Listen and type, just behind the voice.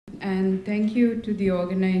and thank you to the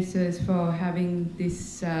organizers for having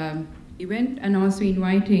this event and also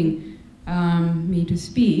inviting me to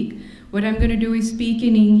speak. What I'm going to do is speak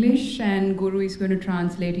in English and Guru is going to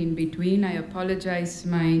translate in between. I apologize,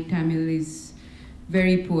 my Tamil is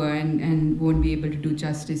very poor and won't be able to do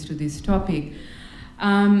justice to this topic.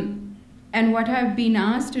 And what I've been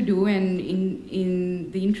asked to do, and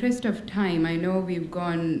in the interest of time, I know we've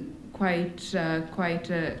gone quite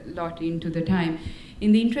a lot into the time.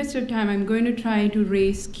 In the interest of time, I'm going to try to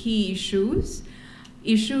raise key issues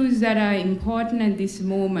that are important at this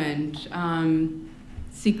moment,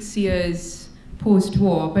 6 years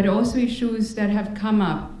post-war, but also issues that have come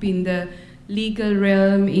up in the legal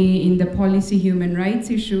realm, in the policy human rights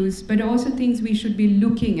issues, but also things we should be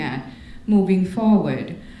looking at moving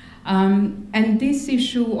forward. And this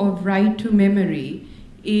issue of right to memory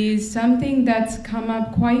is something that's come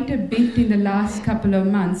up quite a bit in the last couple of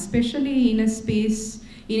months, especially in a space,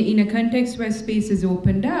 in a context where space has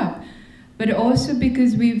opened up, but also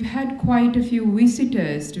because we've had quite a few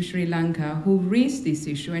visitors to Sri Lanka who raised this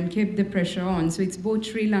issue and kept the pressure on. So it's both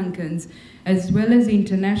Sri Lankans as well as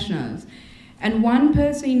internationals. And one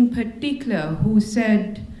person in particular who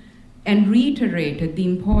said and reiterated the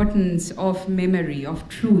importance of memory, of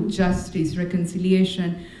truth, justice,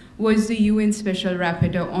 reconciliation, was the UN Special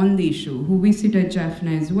Rapporteur on the issue, who visited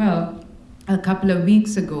Jaffna as well a couple of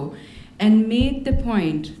weeks ago, and made the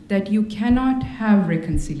point that you cannot have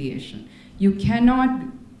reconciliation. You cannot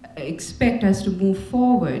expect us to move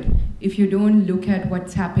forward if you don't look at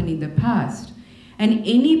what's happened in the past. And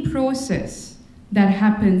any process that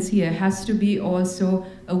happens here has to be also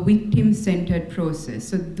a victim-centered process.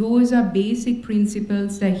 So those are basic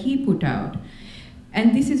principles that he put out.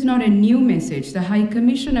 And this is not a new message. The High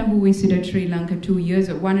Commissioner who visited Sri Lanka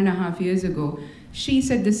 1.5 years ago, she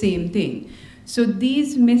said the same thing. So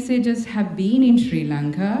these messages have been in Sri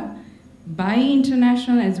Lanka by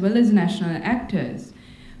international as well as national actors.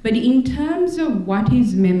 But in terms of what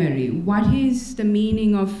is memory, what is the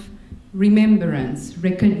meaning of remembrance,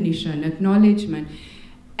 recognition, acknowledgement,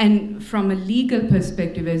 and from a legal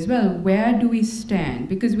perspective as well, where do we stand?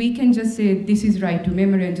 Because we can just say this is right to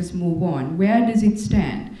memory and just move on. Where does it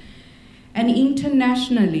stand? And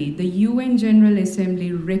internationally, the UN General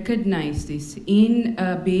Assembly recognized this in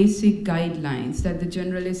basic guidelines that the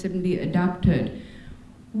General Assembly adopted,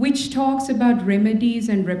 which talks about remedies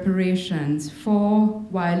and reparations for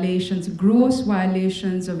violations, gross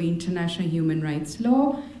violations of international human rights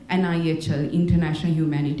law and IHL, International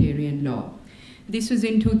Humanitarian Law. This was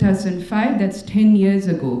in 2005, that's 10 years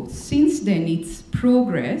ago. Since then, it's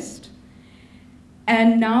progressed,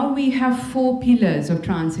 and now we have 4 pillars of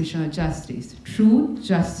transitional justice: truth,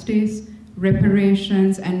 justice,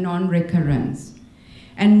 reparations, and non-recurrence.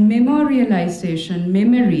 And memorialization,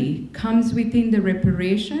 memory, comes within the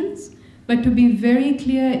reparations, but to be very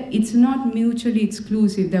clear, it's not mutually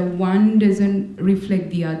exclusive, that one doesn't reflect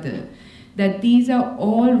the other, that these are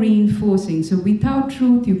all reinforcing. So without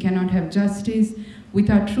truth, you cannot have justice.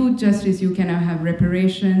 Without truth, justice, you cannot have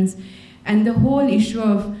reparations. And the whole issue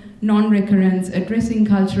of non-recurrence, addressing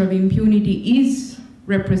culture of impunity, is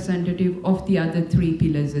representative of the other 3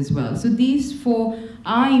 pillars as well. So these 4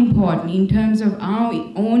 are important in terms of our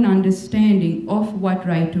own understanding of what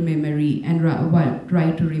right to memory and what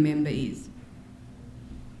right to remember is.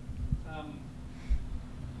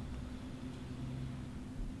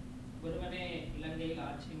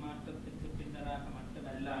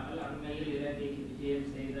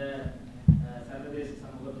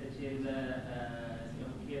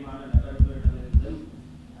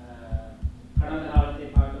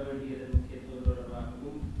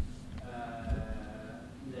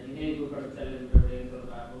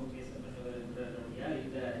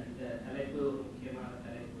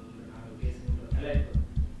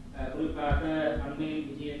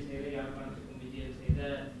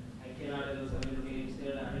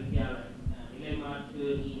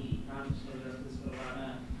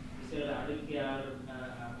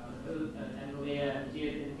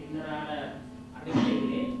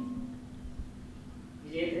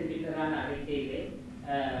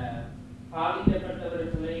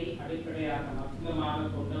 பாதிக்கப்பட்டவர்களை அடிப்படையாக மொத்தமாக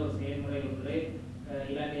கொண்ட ஒரு செயல்முறை ஒன்றை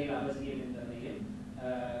இலங்கையில் அவசியம் என்பதையும்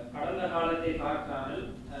கடந்த காலத்தை பார்க்காமல்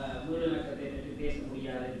மீளக்கத்தை பற்றி பேச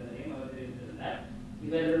முடியாது என்பதையும் அவர் தெரிவித்திருந்தார்.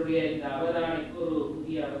 இவர்களுடைய இந்த அவதானிப்பு ஒரு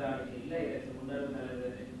புதிய அவதானிப்பு இல்லை, இதற்கு முன்னரும்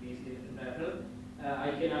தலைவர்கள் பற்றி பேசியிருக்கின்றார்கள்.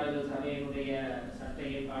 ஐக்கிய நாடுகள் சபையினுடைய சட்ட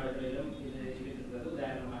ஏற்பாடுகளிலும் இது இருக்கிறது.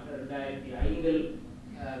 உதாரணமாக 2005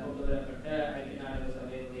 கொண்டு வரப்பட்ட ஐக்கிய நாடுகள்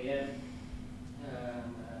சபையினுடைய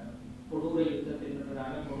கொடூர யுத்தத்தின்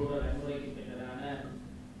பின்னரான கொடூர வன்முறைக்கு பின்னரான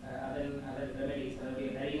அதன் ரெமெடிஸ், அதனுடைய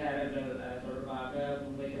பரிகாரங்கள் தொடர்பாக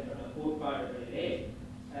முன்வைக்கப்பட்ட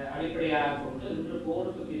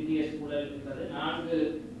போருக்கு பிந்திய சூழல் என்பது 4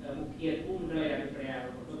 முக்கிய தூண்களை அடிப்படையாக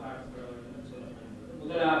கொண்டு பார்க்கப்பட வேண்டும் என்று சொல்லப்படுகிறது.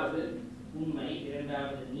 முதலாவது உண்மை,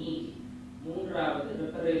 இரண்டாவது நீதி, மூன்றாவது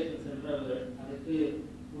ரெப்பரேஷன்ஸ் என்றவர்கள். அதுக்கு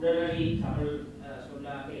உடனடி தமிழ்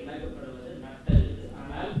சொல்லாக இணைக்கப்படுவது நட்டஈடு.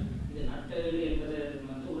 ஆனால் இது நட்டஈடு என்பது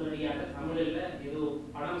உடனடியாக தமிழில் ஏதோ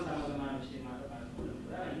பணம் சம்பந்தமான விஷயமாக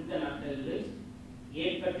பார்க்கப்படுகிறது. இந்த நட்டஈடு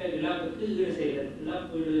ஏற்பட்ட இழப்புக்கு ஈடு செய்தல்,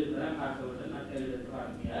 இழப்பீடு என்றுதான் பார்க்க வேண்டும். நட்டஈடு என்ற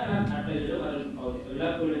வார்த்தையை, ஆனால் நட்டஈடு வரும் பகுதி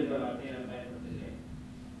இழப்பீடு என்ற வார்த்தையை நான் பயன்படுத்துகிறேன்.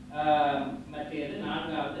 மற்றது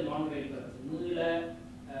 4வது நான் ரெக்கரன்ஸ், மீள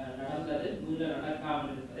நடந்தது மீள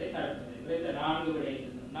நடக்காமல் இருப்பதை தடுப்பது. இந்த 4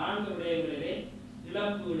 விடயங்கள். 4 விடயங்களிலே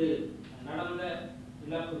இழப்பீடு, நடந்த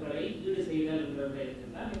இழப்புகளை ஈடு செய்தல் என்ற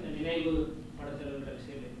விடயத்தில் தான் இந்த நினைவு படுத்தல் என்ற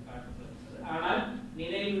விஷயம் வைத்து காட்டப்படுகிறது. ஆனால்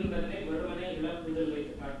நினைவு என்பதை வெறுமனே இழப்பீடு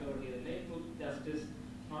வைத்து காட்ட வேண்டியதில்லை. ட்ரூத், ஜஸ்டிஸ்,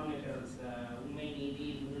 நான் ரெக்கரன்ஸ், உண்மை, நீதி,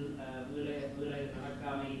 வீழை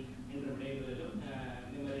நடக்காமை என்ற விடயங்களிலும்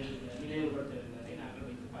நினைவுபடுத்தல் என்பதை நாங்கள்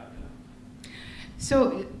வைத்து பார்க்கலாம். So,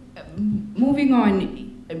 moving on,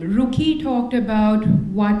 Ruki talked about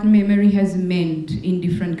what memory has meant in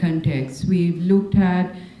different contexts. We've looked at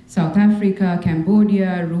South Africa,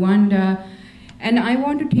 Cambodia, Rwanda, and I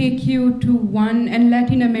want to take you to and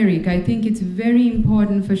Latin America. I think it's very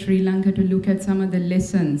important for Sri Lanka to look at some of the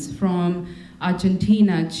lessons from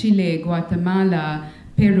Argentina, Chile, Guatemala,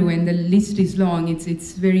 Peru, and the list is long.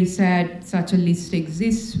 It's very sad such a list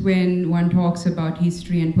exists when one talks about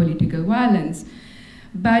history and political violence.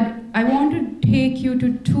 But I want to take you to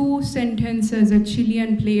 2 sentences a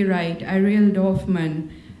Chilean playwright, Ariel Dorfman,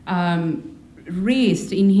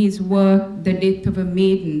 raised in his work, The Death of a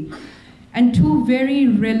Maiden. And 2 very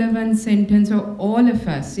relevant sentences for all of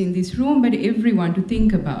us in this room, but everyone to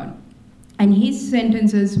think about. And his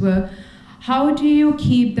sentences were, how do you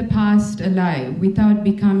keep the past alive without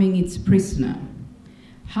becoming its prisoner?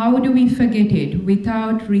 How do we forget it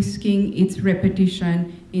without risking its repetition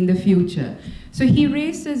in the future? So he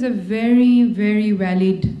raises a very, very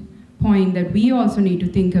valid point that we also need to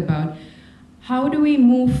think about. How do we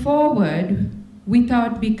move forward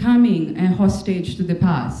without becoming a hostage to the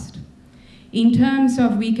past? In terms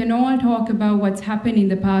of, we can all talk about what's happened in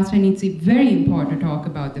the past, and it's very important to talk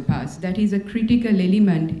about the past. That is a critical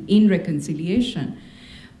element in reconciliation.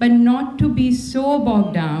 But not to be so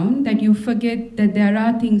bogged down that you forget that there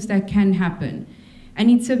are things that can happen. And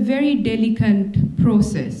it's a very delicate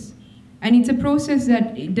process. And it's a process that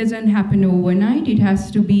it doesn't happen overnight. It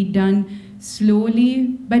has to be done slowly,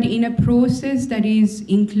 but in a process that is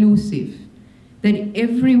inclusive, that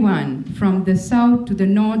everyone from the south to the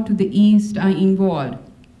north to the east are involved.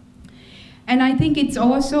 And I think it's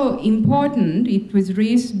also important, it was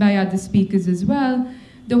raised by other speakers as well,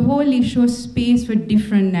 the whole issue of space for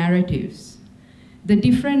different narratives. The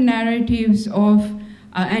different narratives of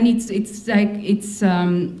and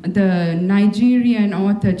the Nigerian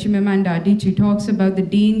author Chimamanda Adichie talks about the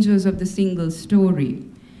dangers of the single story.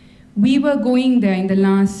 We were going there in the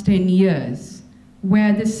last 10 years,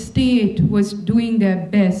 where the state was doing their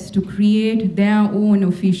best to create their own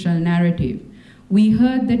official narrative. We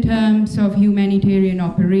heard the terms of humanitarian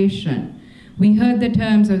operation. We heard the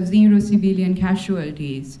terms of 0 civilian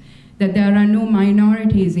casualties, that there are no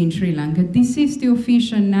minorities in Sri Lanka. This is the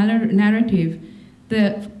official narrative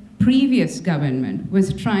the previous government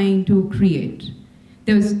was trying to create.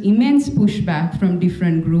 There was immense pushback from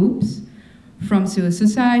different groups, from civil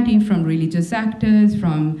society, from religious actors,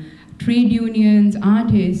 from trade unions,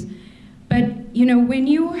 artists. But when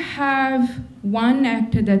you have one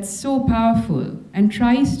actor that's so powerful and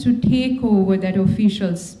tries to take over that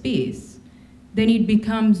official space, then it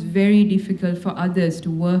becomes very difficult for others to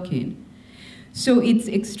work in. So it's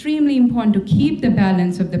extremely important to keep the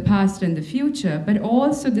balance of the past and the future, but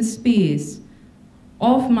also the space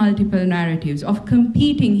of multiple narratives, of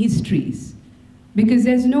competing histories, because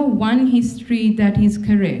there's no one history that is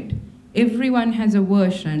correct. Everyone has a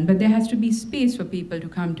version, but there has to be space for people to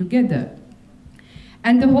come together.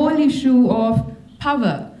 And the whole issue of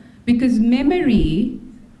power, because memory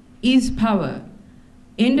is power.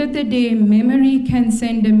 End of the day, memory can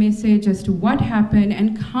send a message as to what happened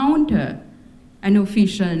and counter an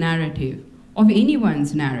official narrative of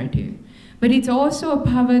anyone's narrative. But it's also a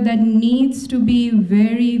power that needs to be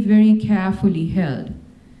very, very carefully held.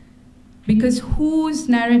 Because whose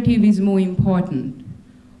narrative is more important?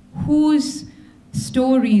 Whose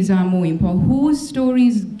stories are more important? Whose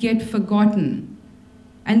stories get forgotten?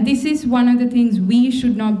 And this is one of the things we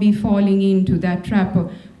should not be falling into, that trap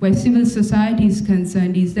of where civil society is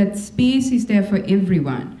concerned, is that space is there for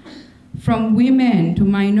everyone. From women to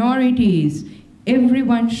minorities,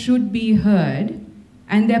 everyone should be heard,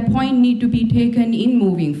 and their point need to be taken in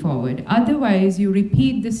moving forward. Otherwise, you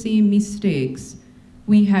repeat the same mistakes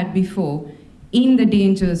we had before in the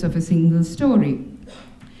dangers of a single story.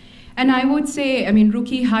 And I would say, I mean,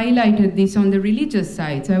 Ruki highlighted this on the religious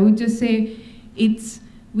side, so I would just say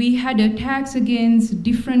we had attacks against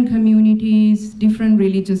different communities, different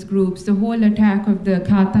religious groups. The whole attack of the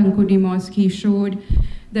Kathankudi Mosque he showed,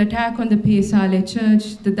 the attack on the Pesale Church,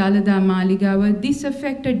 the Dalada Maligawa, this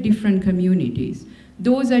affected different communities.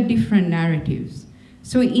 Those are different narratives.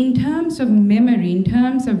 So in terms of memory, in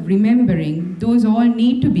terms of remembering, those all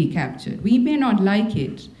need to be captured. We may not like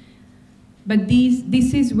it, but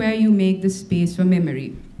this is where you make the space for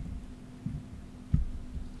memory.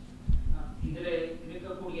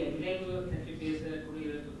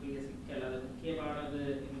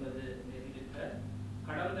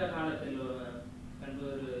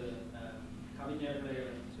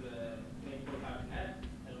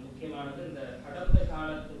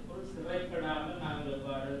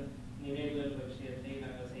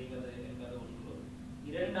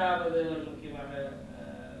 இரண்டாவது முக்கியமாக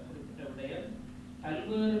குறிப்பிட்ட விடயம்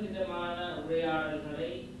பல்வேறு விதமான உரையாடல்களை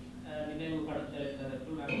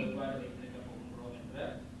நினைவுபடுத்துவதற்குள் நாங்கள் எவ்வாறு வைத்திருக்கப் போகின்றோம் என்ற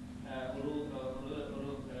ஒரு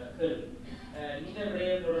கேள்வி. இந்த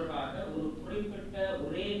விடயம் தொடர்பாக ஒரு குறிப்பிட்ட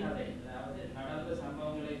ஒரே கதை, அதாவது நடந்த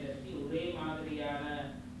சம்பவங்களை பற்றி ஒரே மாதிரியான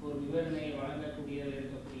ஒரு விவரணையை வழங்கக்கூடியதில்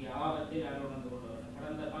இருக்கக்கூடிய ஆபத்தை நாங்கள் உணர்ந்து கொள்ள வேண்டும்.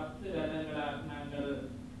 கடந்த 10 வருடங்களாக நாங்கள்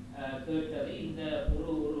கேட்டது இந்த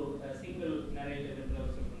ஒரு சிங்கிள் நரேட்டிவ் என்று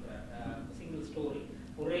சொல்கின்றார், சிங்கிள் ஸ்டோரி,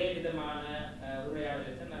 ஒரே விதமான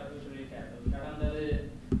உரையாடலை நடந்து சொல்லியிருக்கார்கள். நடந்தது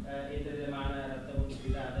எந்த விதமான ரத்தமும்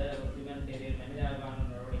இல்லாத ஒரு ஹியூமனிடேரியன் மனிதாபிமான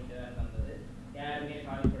நடவடிக்கை நடந்தது, யாருமே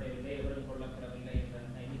காயப்படவில்லை, எவரும் கொல்லப்படவில்லை என்ற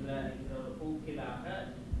ஒரு போக்கிலாக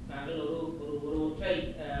நாங்கள் ஒரு ஒற்றை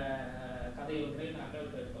கதை ஒன்றை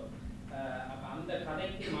நாங்கள் கேட்போம். அந்த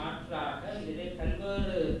கதைக்கு மாற்றாக இதிலே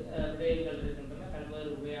பல்வேறு விடயங்கள் இருக்கின்றன, பல்வேறு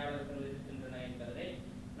உரையாடல்கள் இருக்கின்றன என்பதை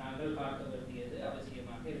நாங்கள் பார்க்க வேண்டியது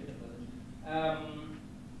அவசியமாக இருக்கின்றது.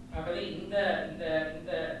 ஆகவே இந்த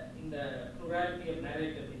plurality of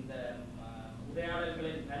narrative, இந்த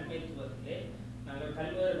உரையாடல்களின் தன்மைத்துவத்திலே நாங்கள்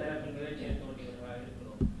பல்வேறு தரப்பினரை சேர்க்க வேண்டியவர்களாக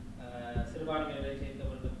இருக்கிறோம். சிறுபான்மையினரை சேர்க்க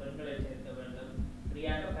வேண்டும், பெண்களை சேர்க்க வேண்டும்,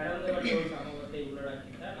 இப்படியாக பரந்துபட்ட ஒரு சமூகத்தை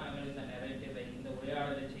உள்ளடக்கித்தான் நாங்கள் இந்த நரேட்டிவை, இந்த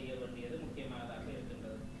உரையாடலை செய்ய வேண்டியது முக்கியமானதாக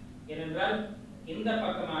இருக்கின்றது. ஏனென்றால் இந்த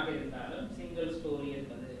பக்கமாக இருந்தாலும் சிங்கிள் ஸ்டோரி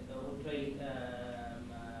என்பது, ஒற்றை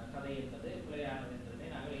கதை என்பது பிழையானது என்பதை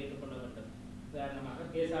நாங்கள் ஏற்றுக்கொள்ள வேண்டும். உதாரணமாக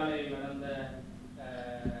பேசாலையில் நடந்த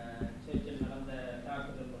சர்ச்சில் நடந்த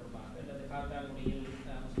தாக்குதல் தொடர்பாக, அல்லது காத்தாங்குடியில்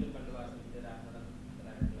முஸ்லிம் பள்ளிவாசலுக்கு எதிராக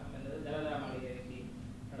நடந்திருக்கலாம், அல்லது தலதா மாளிகைக்கு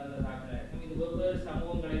நடந்த தாக்குதல், இது வெவ்வேறு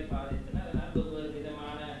சமூகங்களை பாதித்தன, அதனால் வெவ்வேறு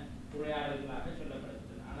விதமான உரையாடல்களாக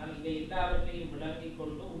சொல்லப்படுகின்றன. ஆனால் இவை எல்லாவற்றையும் விளங்கிக்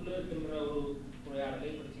கொண்டு உள்ளிருக்கின்ற ஒரு உரையாடலை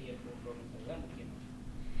இப்படி செய்ய போகிறோம் என்பதுதான் முக்கியம்.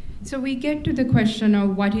 So we get to the question of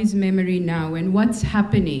what is memory now and what's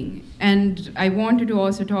happening. And I wanted to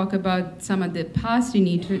also talk about some of the past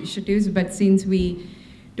initiatives, but since we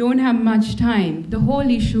don't have much time, the whole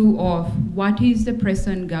issue of what is the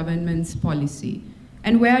present government's policy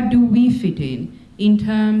and where do we fit in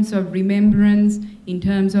terms of remembrance, in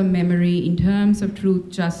terms of memory, in terms of truth,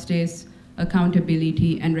 justice,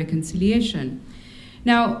 accountability, and reconciliation.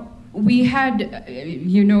 Now, we've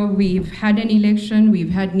had an election,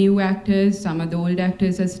 we've had new actors, some of the old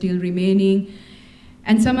actors are still remaining,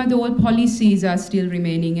 and some of the old policies are still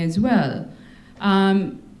remaining as well.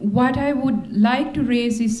 What I would like to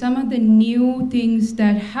raise is some of the new things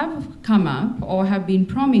that have come up or have been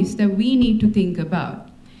promised that we need to think about.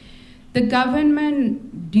 The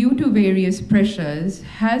government, due to various pressures,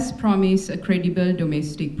 has promised a credible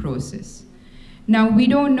domestic process. Now, we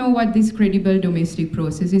don't know what this credible domestic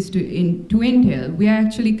process is to entail. We are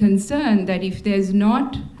actually concerned that if there's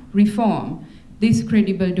not reform, this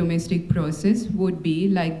credible domestic process would be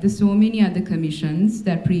like so many other commissions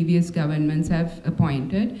that previous governments have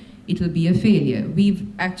appointed. It'll be a failure. We've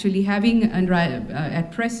actually having at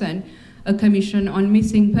present a commission on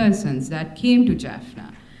missing persons that came to Jaffna.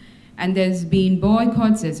 And there's been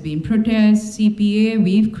boycotts, there's been protests, CPA,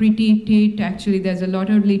 we've critiqued it. Actually, there's a lot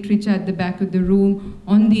of literature at the back of the room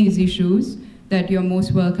on these issues that you're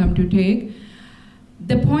most welcome to take.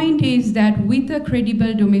 The point is that with a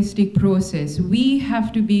credible domestic process, we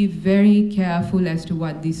have to be very careful as to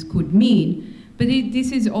what this could mean. But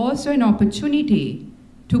this is also an opportunity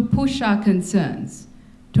to push our concerns,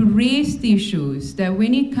 to raise the issues that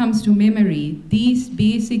when it comes to memory, these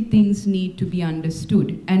basic things need to be understood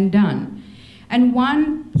and done. And one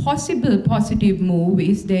possible positive move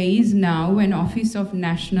is there is now an Office of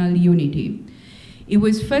National Unity. It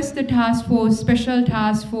was first the task force, Special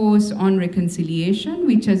Task Force on Reconciliation,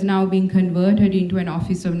 which has now been converted into an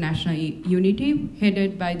Office of National Unity,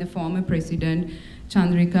 headed by the former President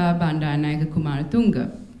Chandrika Bandaranaike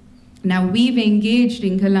Kumaratunga. Now, we've engaged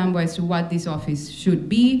in Colombo as to what this office should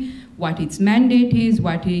be, what its mandate is,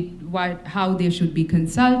 how they should be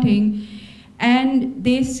consulting, and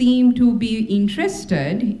they seem to be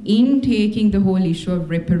interested in taking the whole issue of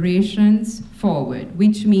reparations forward,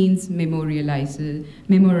 which means memorialization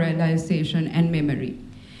and memory.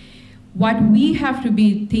 What we have to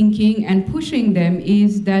be thinking and pushing them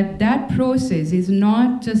is that that process is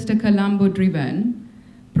not just a Colombo-driven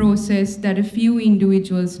process that a few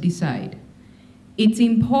individuals decide. It's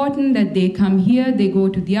important that they come here, they go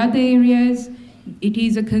to the other areas. It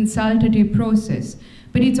is a consultative process.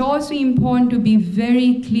 But it's also important to be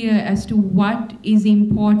very clear as to what is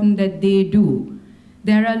important that they do.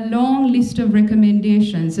 There are a long list of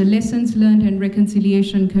recommendations. The Lessons Learned and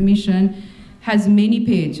Reconciliation Commission has many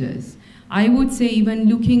pages. I would say even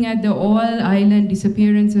looking at the All Island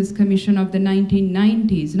Disappearances Commission of the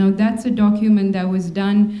 1990s, now that's a document that was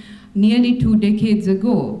done nearly 2 decades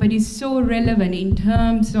ago, but it's so relevant in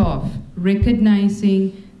terms of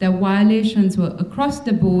recognizing that violations were across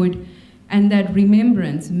the board and that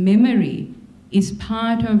remembrance, memory, is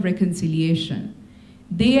part of reconciliation.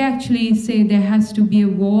 They actually say there has to be a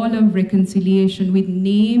wall of reconciliation with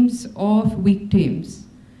names of victims,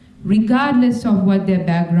 regardless of what their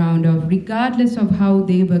background of, regardless of how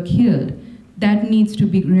they were killed. That needs to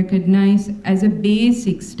be recognized as a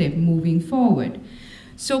basic step moving forward.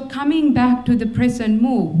 So coming back to the present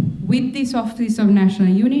move, with this Office of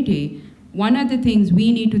National Unity, one of the things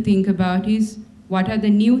we need to think about is what are the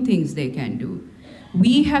new things they can do?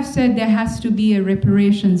 We have said there has to be a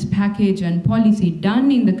reparations package and policy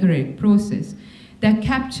done in the correct process that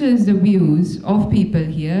captures the views of people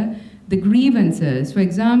here, the grievances, for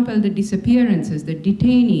example, the disappearances, the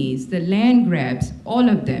detainees, the land grabs, all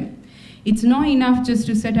of them. It's not enough just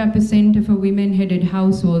to set up a center for women-headed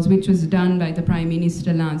households, which was done by the Prime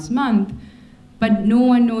Minister last month, but no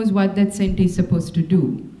one knows what that center is supposed to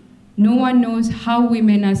do. No one knows how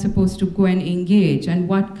women are supposed to go and engage and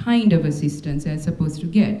what kind of assistance they're supposed to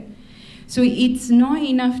get. So it's not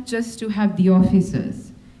enough just to have the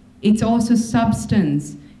officers. It's also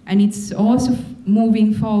substance, and it's also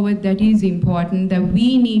moving forward that is important that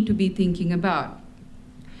we need to be thinking about.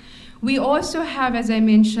 We also have, as I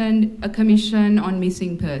mentioned, a commission on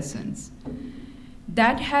missing persons.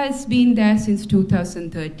 That has been there since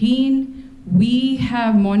 2013. We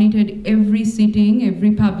have monitored every sitting, every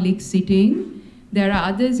public sitting. There are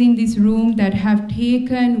others in this room that have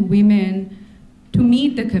taken women to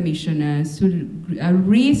meet the commissioners, to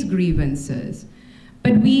raise grievances.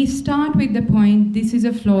 But we start with the point, this is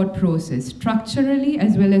a flawed process, structurally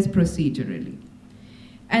as well as procedurally.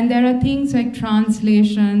 And there are things like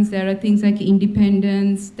translations, there are things like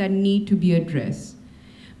independence that need to be addressed.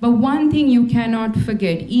 But one thing you cannot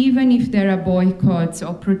forget, even if there are boycotts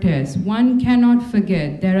or protests, one cannot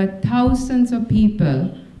forget there are thousands of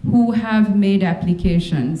people who have made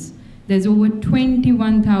applications. There's over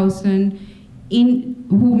 21,000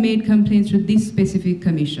 who made complaints to this specific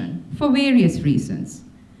commission for various reasons.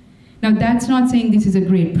 Now, that's not saying this is a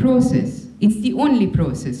great process. It's the only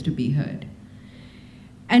process to be heard.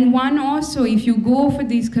 And one also, if you go for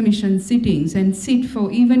these commission sittings and sit for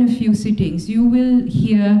even a few sittings, you will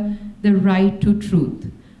hear the right to truth.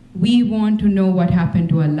 We want to know what happened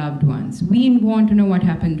to our loved ones. We want to know what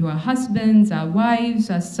happened to our husbands, our wives,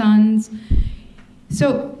 our sons.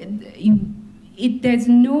 So there's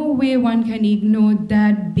no way one can ignore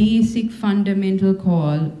that basic fundamental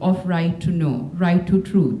call of right to know, right to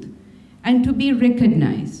truth, and to be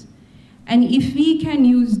recognized. And if we can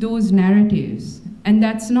use those narratives, and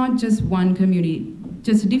that's not just one community,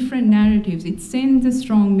 just different narratives, it sends a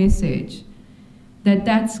strong message that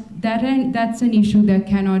that's an issue that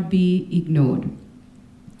cannot be ignored.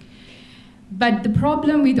 But the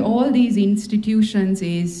problem with all these institutions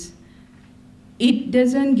is it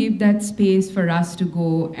doesn't give that space for us to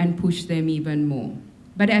go and push them even more.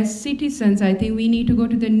 But as citizens, I think we need to go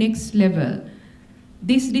to the next level.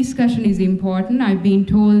 This discussion is important. I've been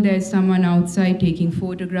told there's someone outside taking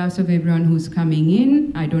photographs of everyone who's coming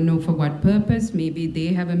in. I don't know for what purpose. Maybe they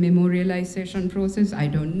have a memorialization process. I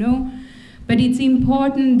don't know. But it's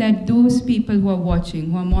important that those people who are watching,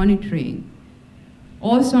 who are monitoring,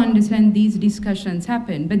 also understand these discussions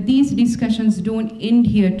happen. But these discussions don't end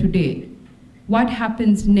here today. What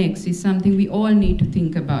happens next is something we all need to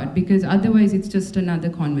think about, because otherwise it's just another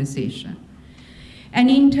conversation. And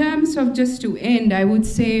in terms of, just to end, I would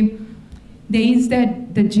say There is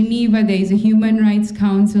the Geneva, there is a Human Rights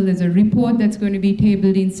Council, there's a report that's going to be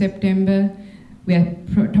tabled in September. We are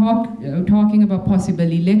talking about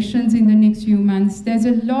possible elections in the next few months. There's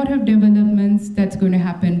a lot of developments that's going to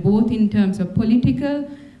happen, both in terms of political,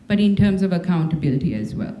 but in terms of accountability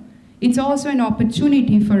as well. It's also an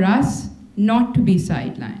opportunity for us not to be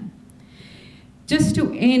sidelined. Just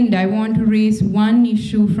to end, I want to raise one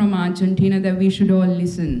issue from Argentina that we should all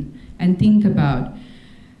listen and think about.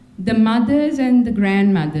 The mothers and the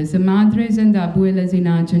grandmothers, the madres and the abuelas in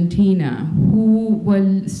Argentina, who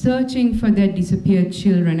were searching for their disappeared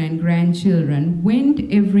children and grandchildren, went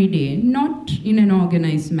every day, not in an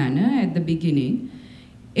organized manner at the beginning,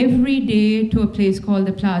 every day to a place called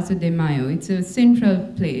the Plaza de Mayo. It's a central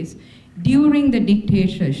place. During the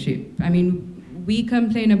dictatorship, I mean, we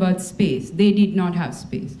complain about space. They did not have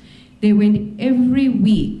space. They went every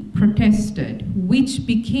week, protested, which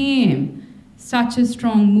became such a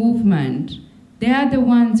strong movement. They are the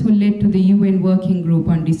ones who led to the UN Working Group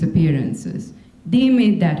on Disappearances. They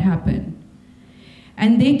made that happen.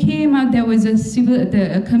 And they came out, there was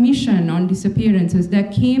a commission on disappearances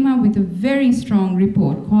that came out with a very strong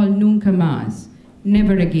report called Nunca Más,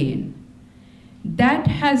 Never Again. That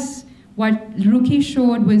has, what Ruki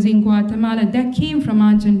showed was in Guatemala, that came from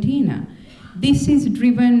Argentina. This is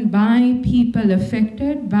driven by people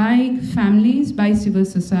affected, by families, by civil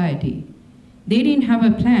society. They didn't have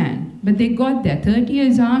a plan, but they got there 30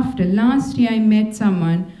 years after. Last year I met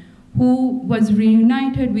someone who was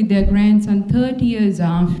reunited with their grandson 30 years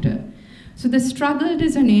after. So the struggle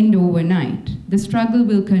doesn't end overnight. The struggle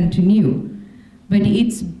will continue. But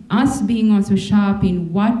it's us being also sharp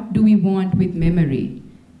in what do we want with memory,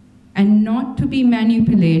 and not to be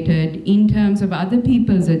manipulated in terms of other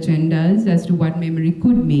people's agendas as to what memory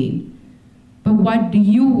could mean. But what do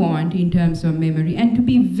you want in terms of memory? And to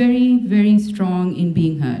be very, very strong in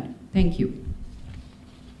being heard. Thank you.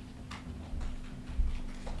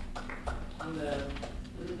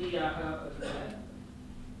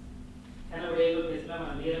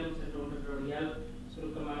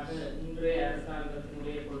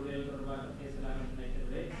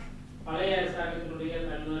 பழைய அரசாங்கத்தினுடைய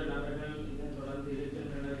 11 நபர்கள்